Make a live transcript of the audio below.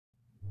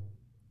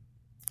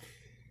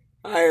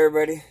Hi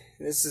everybody,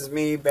 this is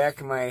me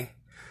back in my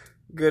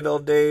good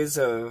old days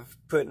of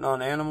putting on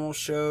animal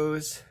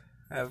shows.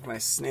 I have my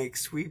snake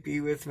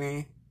Sweepy with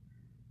me.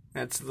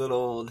 That's little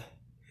old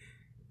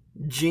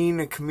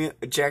Gene,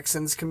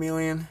 Jackson's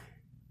chameleon.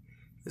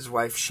 His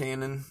wife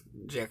Shannon,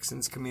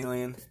 Jackson's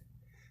chameleon.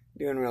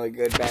 Doing really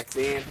good back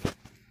then.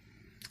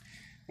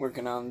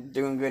 Working on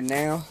doing good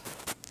now.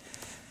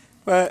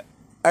 But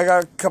I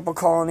got a couple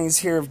colonies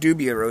here of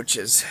dubia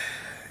roaches.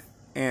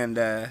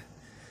 And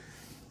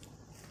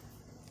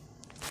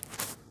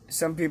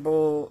some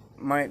people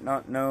might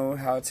not know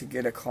how to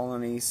get a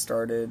colony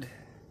started,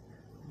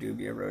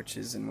 dubia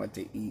roaches, and what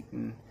they eat.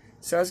 And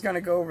so I was going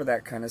to go over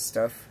that kind of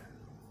stuff.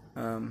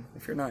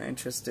 If you're not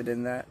interested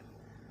in that,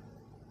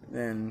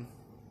 then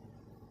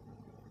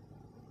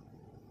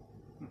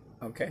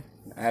okay,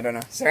 I don't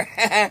know. Sorry.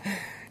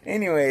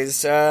 Anyways,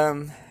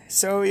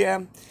 so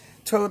yeah,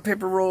 toilet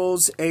paper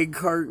rolls, egg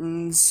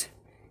cartons,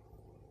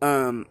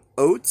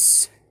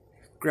 oats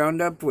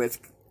ground up with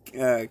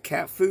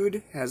cat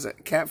food.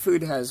 Cat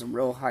food has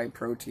real high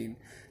protein.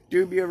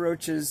 Dubia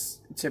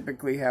roaches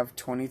typically have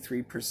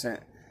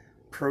 23%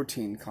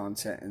 protein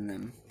content in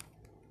them.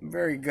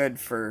 Very good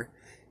for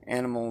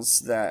animals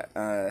that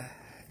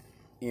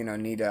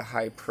need a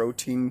high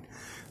protein,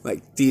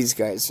 like these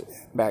guys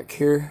back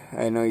here.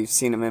 I know you've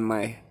seen them in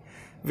my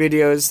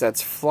videos.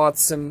 That's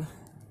Flotsam.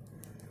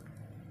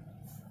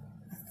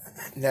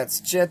 That's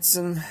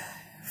Jetson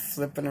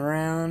flipping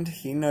around.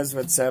 He knows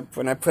what's up.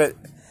 When I put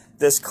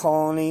this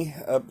colony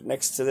up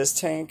next to this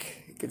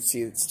tank, you can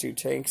see it's two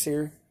tanks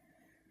here.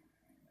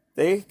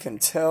 They can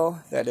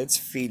tell that it's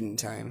feeding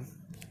time.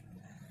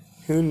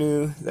 Who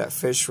knew that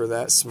fish were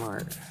that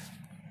smart?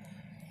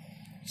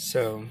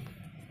 So,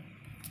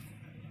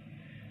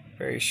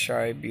 very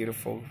shy,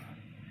 beautiful.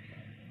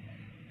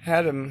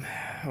 Had them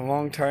a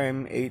long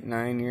time,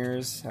 8-9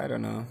 years, I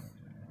don't know.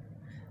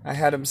 I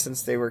had them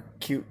since they were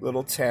cute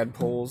little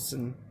tadpoles,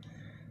 and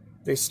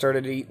they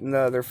started eating the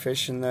other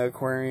fish in the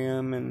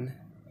aquarium and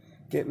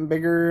getting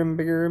bigger and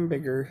bigger and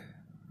bigger.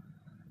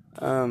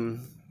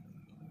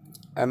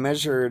 I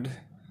measured,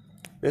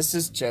 this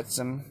is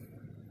Jetsam.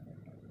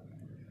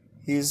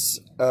 He's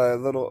a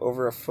little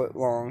over a foot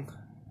long.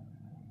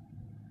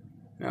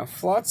 Now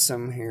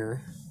Flotsam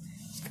here,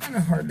 it's kind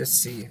of hard to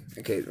see.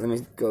 Okay, let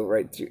me go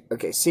right through.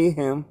 Okay, see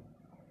him?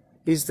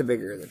 He's the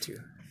bigger of the two.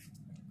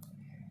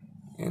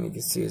 And you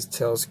can see his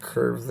tail's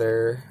curved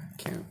there.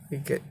 Can't we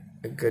get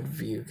a good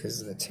view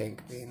because of the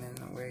tank being in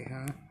the way,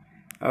 huh?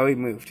 Oh, he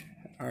moved.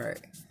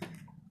 Alright.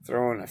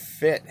 Throwing a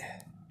fit.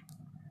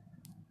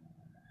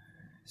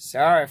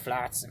 Sorry,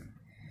 Flotsam.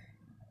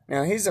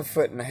 Now, he's a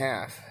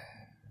 1.5 feet.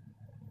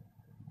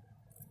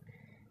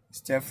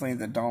 He's definitely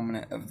the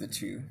dominant of the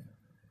two.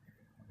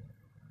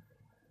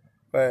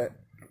 But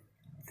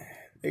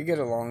they get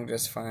along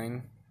just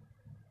fine.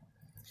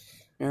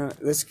 Now,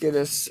 let's get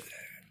us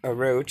a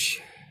roach.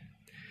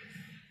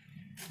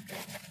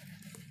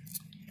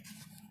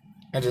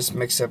 I just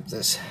mix up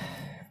this.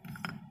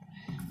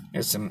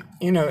 There's some,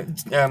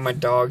 my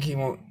dog, he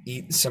won't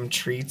eat some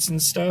treats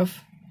and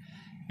stuff.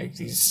 Like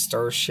these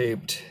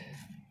star-shaped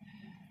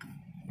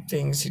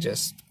things, he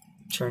just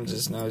turns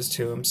his nose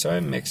to them. So I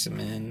mix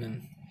them in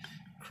and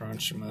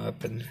crunch them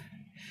up. And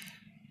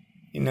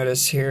you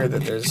notice here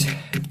that there's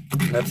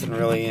nothing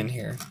really in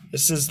here.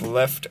 This is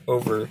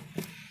leftover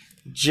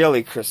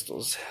jelly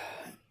crystals.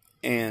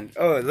 And,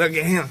 oh, look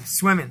at him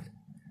swimming.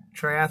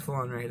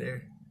 Triathlon right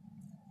there.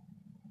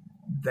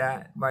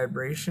 That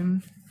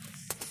vibration,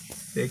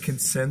 they can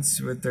sense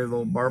with their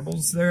little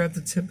barbels there at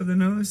the tip of the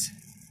nose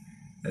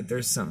that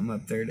there's something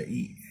up there to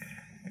eat.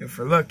 If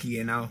we're lucky,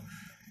 and I'll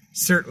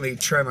certainly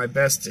try my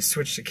best to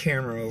switch the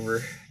camera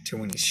over to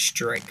when he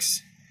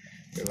strikes.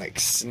 They're like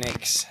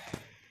snakes.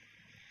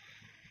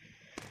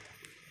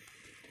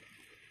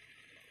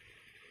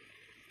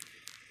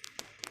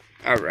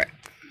 Alright.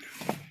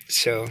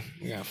 So,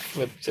 we're going to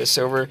flip this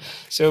over.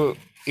 So,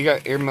 you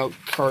got your milk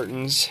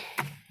cartons.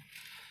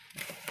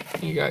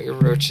 You got your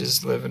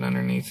roaches living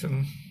underneath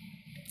them.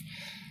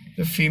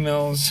 The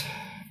females,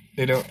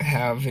 they don't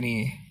have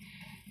any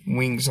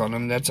wings on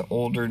them. That's an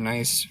older,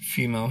 nice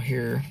female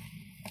here.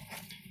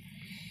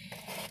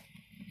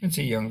 It's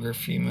a younger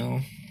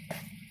female.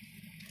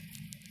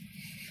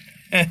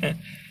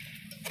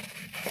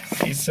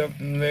 See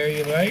something there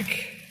you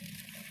like?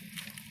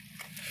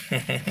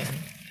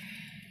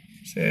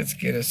 So let's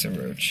get us a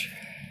roach.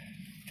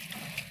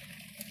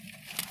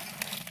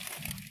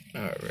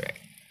 Alright.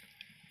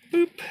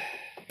 Boop.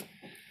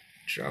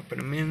 Dropping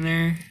them in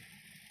there.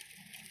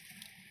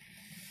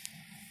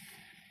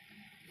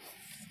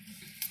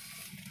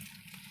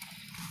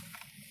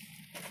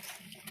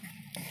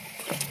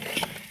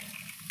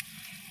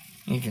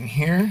 You can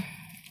hear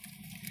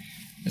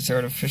this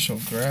artificial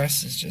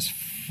grass is just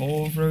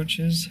full of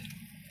roaches.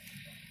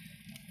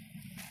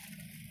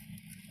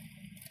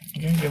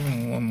 I'm gonna give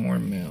them one more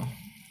meal.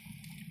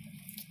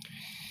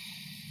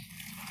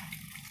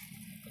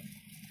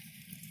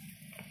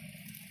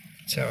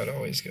 That's how it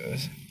always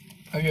goes.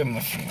 I'll give him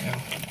a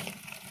female.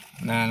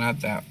 Nah,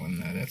 not that one.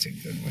 No, that's a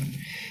good one.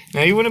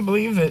 Now, you wouldn't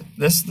believe that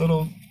this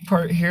little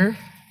part here.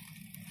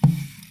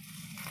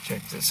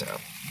 Check this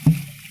out.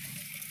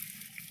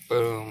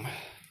 Boom.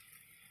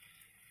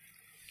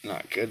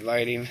 Not good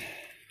lighting.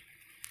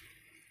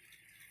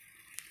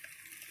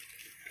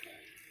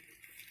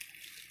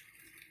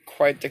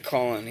 Quite the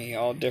colony,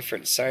 all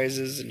different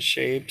sizes and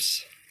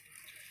shapes.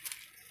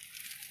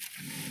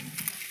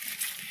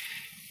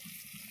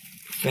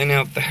 Thin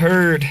out the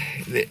herd.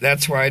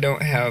 That's why I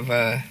don't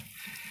have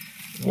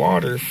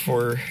water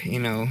for,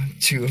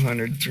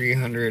 200,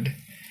 300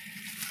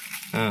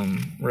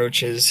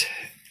 roaches,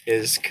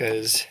 is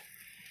because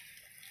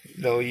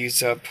they'll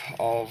use up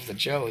all of the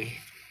jelly.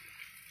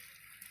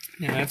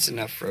 And that's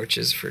enough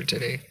roaches for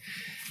today.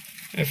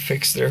 I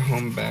fixed their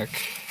home back.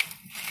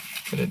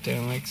 Put it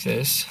down like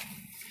this.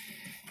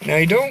 Now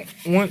you don't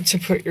want to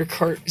put your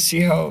cart,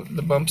 see how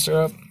the bumps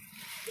are up?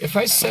 If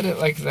I set it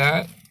like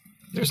that,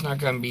 there's not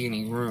going to be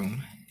any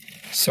room.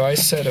 So I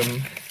set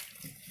them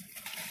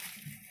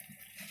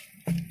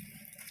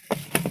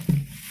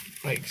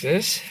like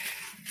this,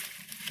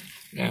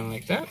 down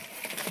like that,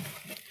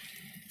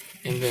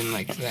 and then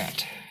like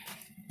that.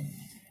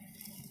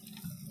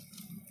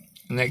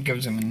 And that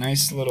gives them a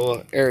nice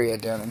little area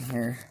down in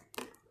here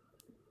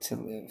to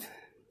live.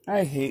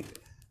 I hate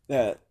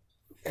that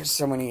there's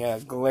so many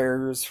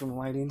glares from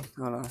lighting.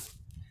 I don't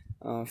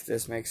know if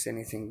this makes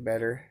anything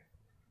better.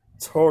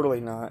 Totally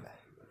not.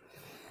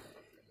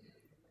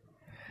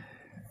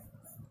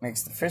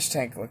 Makes the fish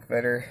tank look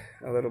better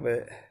a little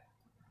bit.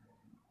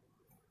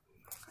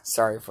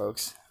 Sorry,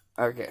 folks.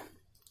 Okay,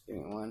 give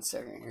me 1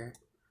 second here.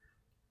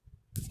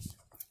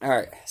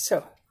 Alright,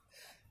 so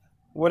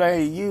what I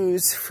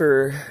use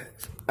for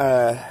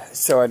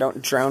so I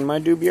don't drown my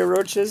dubia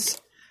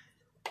roaches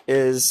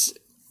is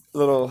a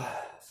little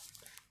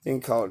thing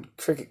called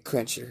cricket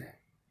quencher.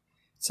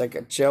 It's like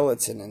a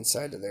gelatin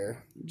inside of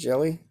there.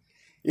 Jelly.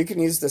 You can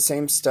use the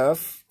same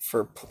stuff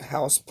for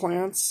house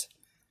plants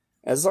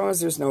as long as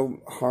there's no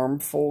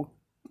harmful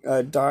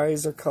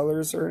dyes or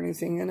colors or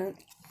anything in it.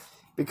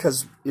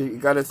 Because you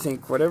got to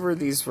think, whatever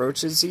these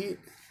roaches eat,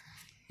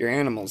 your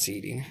animal's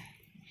eating.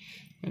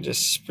 And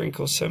just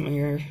sprinkle some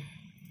here,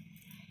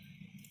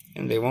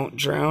 and they won't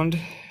drown,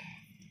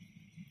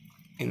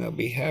 and they'll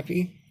be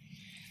happy.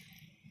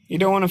 You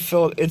don't want to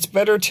fill. It's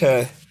better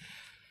to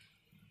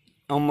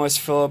almost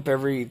fill up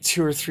every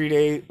 2 or 3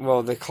 days.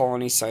 Well, the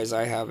colony size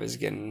I have is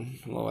getting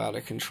a little out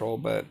of control,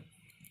 but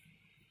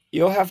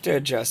you'll have to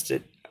adjust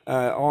it.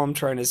 All I'm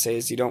trying to say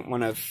is you don't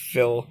want to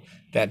fill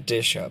that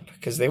dish up,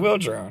 because they will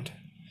drown.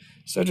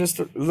 So just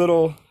a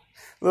little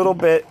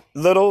bit,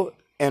 little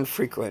and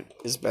frequent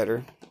is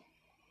better.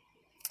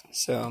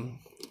 So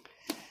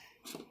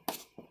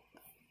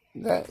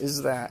that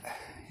is that.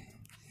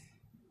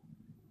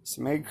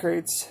 Some egg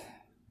crates,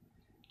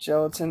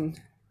 gelatin,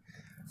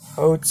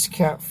 oats,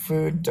 cat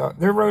food, dog.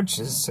 They're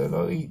roaches, so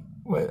they'll eat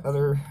what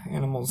other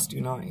animals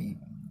do not eat.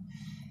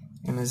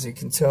 And as you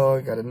can tell,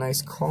 I got a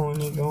nice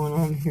colony going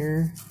on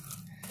here.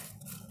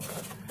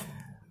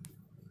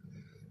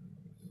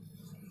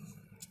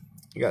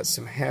 You got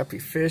some happy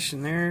fish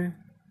in there.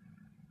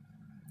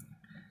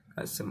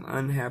 Got some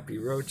unhappy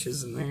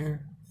roaches in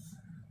there.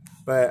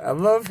 But I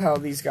love how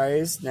these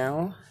guys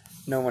now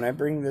know when I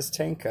bring this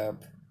tank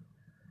up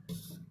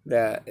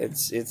that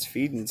it's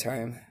feeding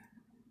time.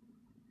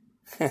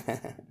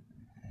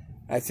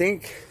 I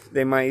think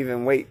they might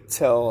even wait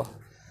till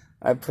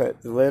I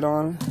put the lid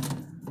on.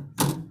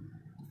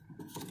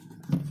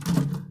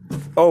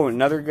 Oh,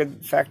 another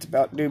good fact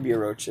about dubia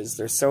roaches.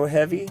 They're so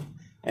heavy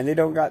and they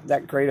don't got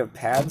that great of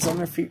pads on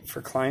their feet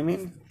for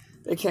climbing.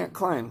 They can't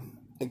climb.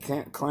 They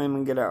can't climb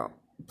and get out.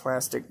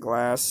 Plastic,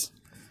 glass,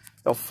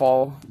 they'll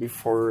fall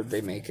before they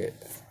make it.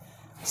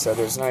 So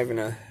there's not even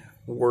a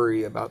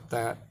worry about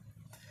that.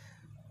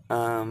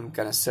 I'm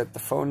gonna set the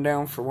phone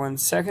down for 1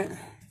 second.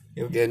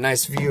 You'll get a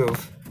nice view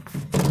of,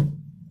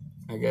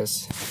 I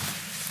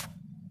guess,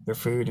 their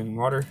food and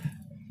water.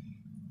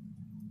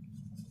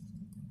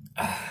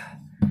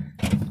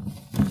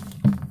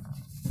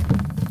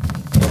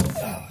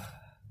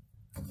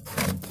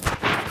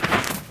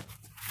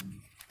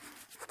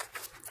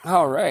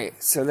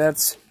 Alright, so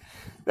that's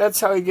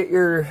how you get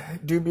your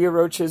dubia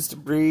roaches to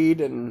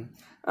breed, and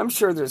I'm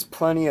sure there's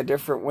plenty of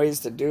different ways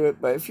to do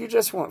it, but if you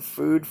just want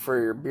food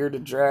for your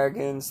bearded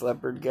dragons,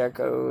 leopard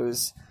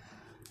geckos,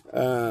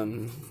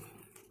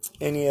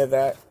 any of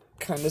that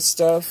kind of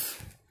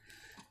stuff,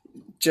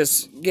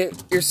 just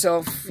get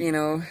yourself,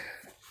 a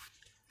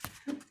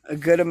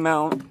good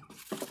amount.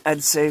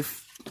 I'd say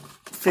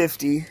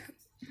 50,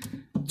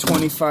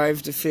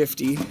 25 to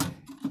 50.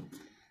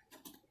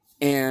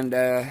 And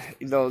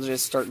they'll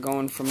just start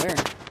going from there.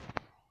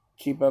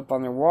 Keep up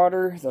on their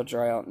water, they'll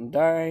dry out and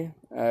die.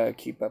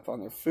 Keep up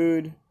on their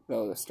food,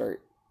 they'll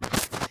start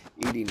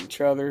eating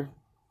each other.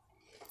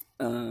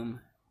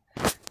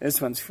 This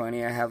one's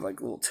funny. I have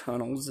like little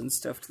tunnels and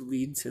stuff to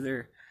lead to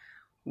their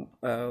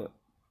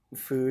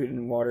food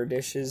and water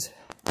dishes.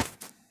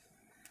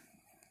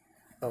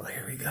 Oh,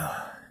 here we go.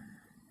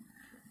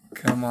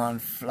 Come on,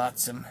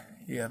 Flotsam,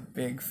 you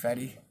big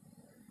fatty.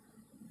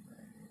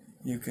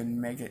 you can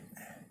make it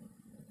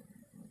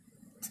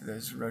to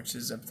those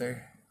roaches up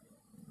there.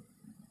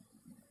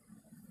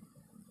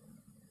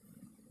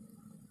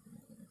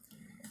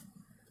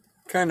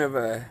 Kind of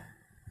a,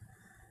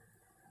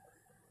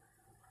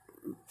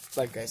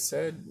 like I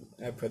said,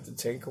 I put the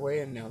tank away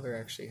and now they're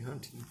actually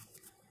hunting.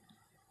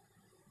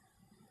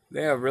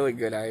 They have really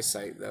good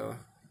eyesight though.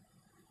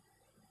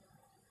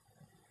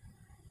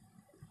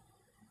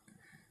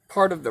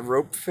 Part of the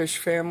ropefish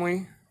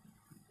family.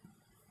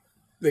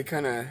 They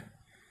kind of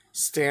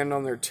stand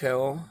on their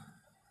tail.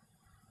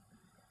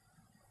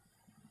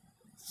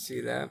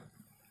 See that?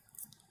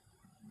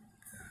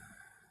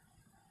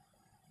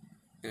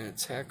 And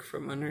attack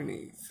from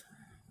underneath.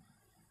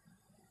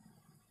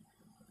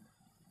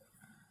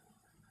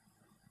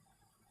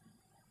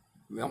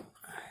 Well,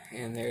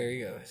 and there he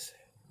goes.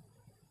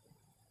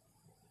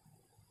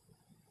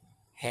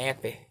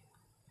 Happy.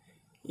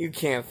 You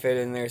can't fit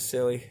in there,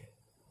 silly.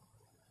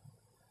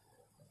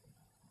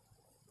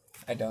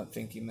 I don't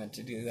think he meant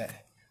to do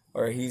that.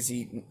 Or he's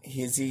eating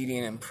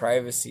in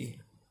privacy.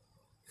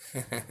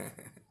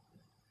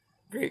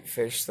 Great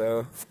fish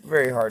though.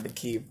 Very hard to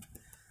keep.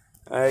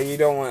 You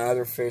don't want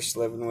other fish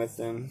living with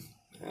them.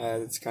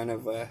 It's kind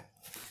of a,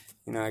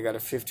 you know, I got a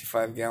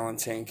 55-gallon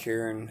tank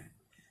here and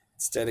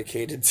it's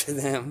dedicated to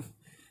them.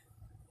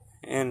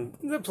 And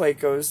the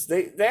plecos,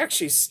 they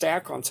actually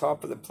stack on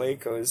top of the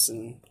plecos,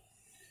 and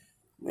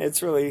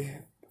it's really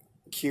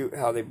cute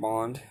how they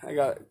bond. I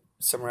got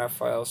some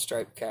Raphael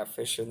striped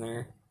catfish in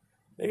there.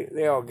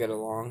 They all get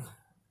along.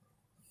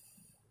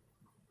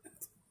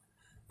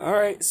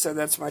 Alright, so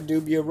that's my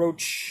dubia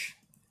roach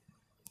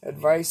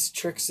advice,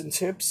 tricks, and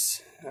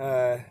tips.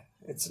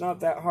 It's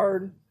not that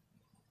hard.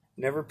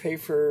 Never pay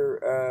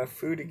for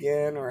food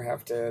again or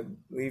have to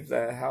leave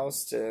the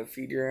house to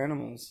feed your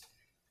animals.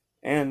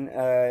 And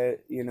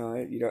you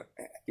know,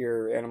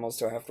 your animals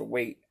don't have to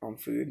wait on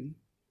food.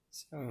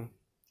 So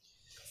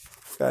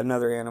got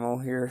another animal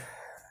here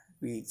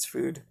who eats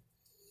food.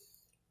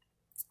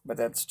 But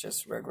that's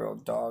just regular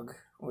old dog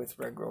with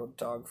regular old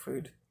dog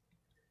food.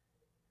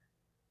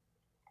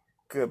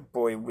 Good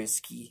boy,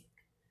 Whiskey.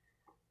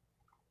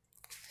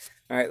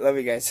 Alright, love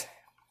you guys.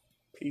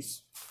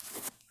 Peace.